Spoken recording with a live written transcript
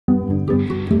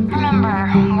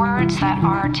Remember, words that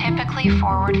are typically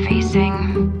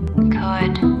forward-facing: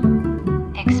 could,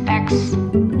 expects,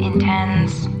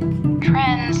 intends,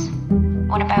 trends.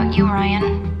 What about you,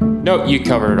 Ryan? Nope, you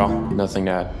covered it all. Nothing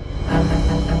to add.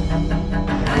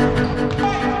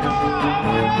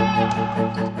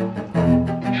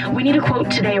 We need a quote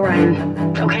today,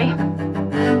 Ryan. Okay?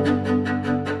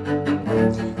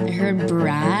 I heard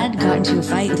Brad got into a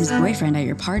fight with his boyfriend at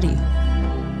your party.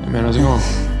 Hey man, how's it going?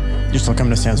 You're still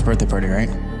coming to Sam's birthday party, right?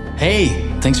 Hey,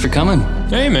 thanks for coming.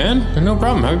 Hey man, no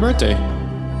problem. Happy birthday.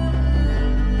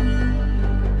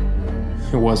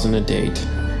 It wasn't a date.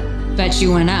 Bet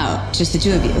you went out, just the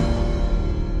two of you.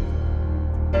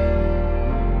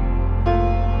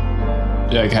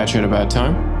 Did I catch you at a bad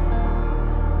time?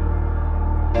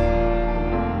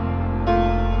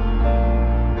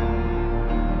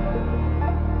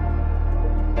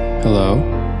 Hello?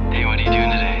 Hey, what are you doing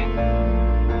today?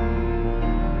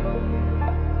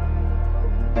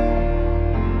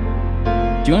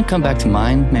 Do you want to come back to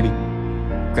mine? Maybe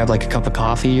grab like a cup of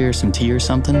coffee or some tea or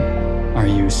something? Are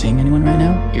you seeing anyone right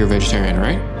now? You're a vegetarian,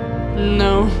 right?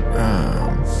 No.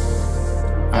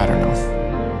 I don't know.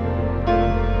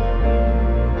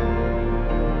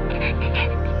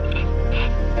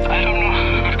 I don't know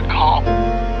who to call.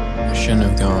 I shouldn't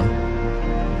have gone.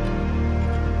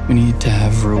 We need to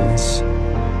have rules.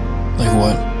 Like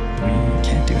what? We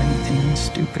can't do anything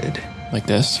stupid. Like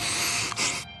this?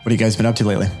 What have you guys been up to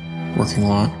lately? Working a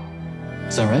lot?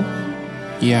 Is that right?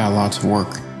 Yeah, lots of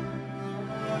work.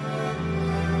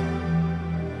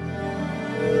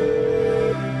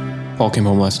 Paul came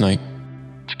home last night.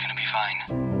 It's gonna be fine.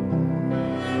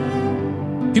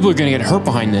 People are gonna get hurt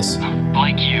behind this.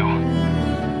 Like you.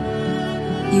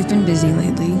 You've been busy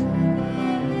lately.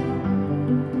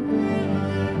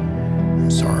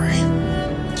 I'm sorry.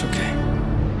 It's okay.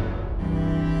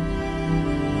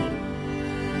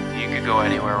 You could go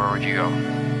anywhere. Where would you go?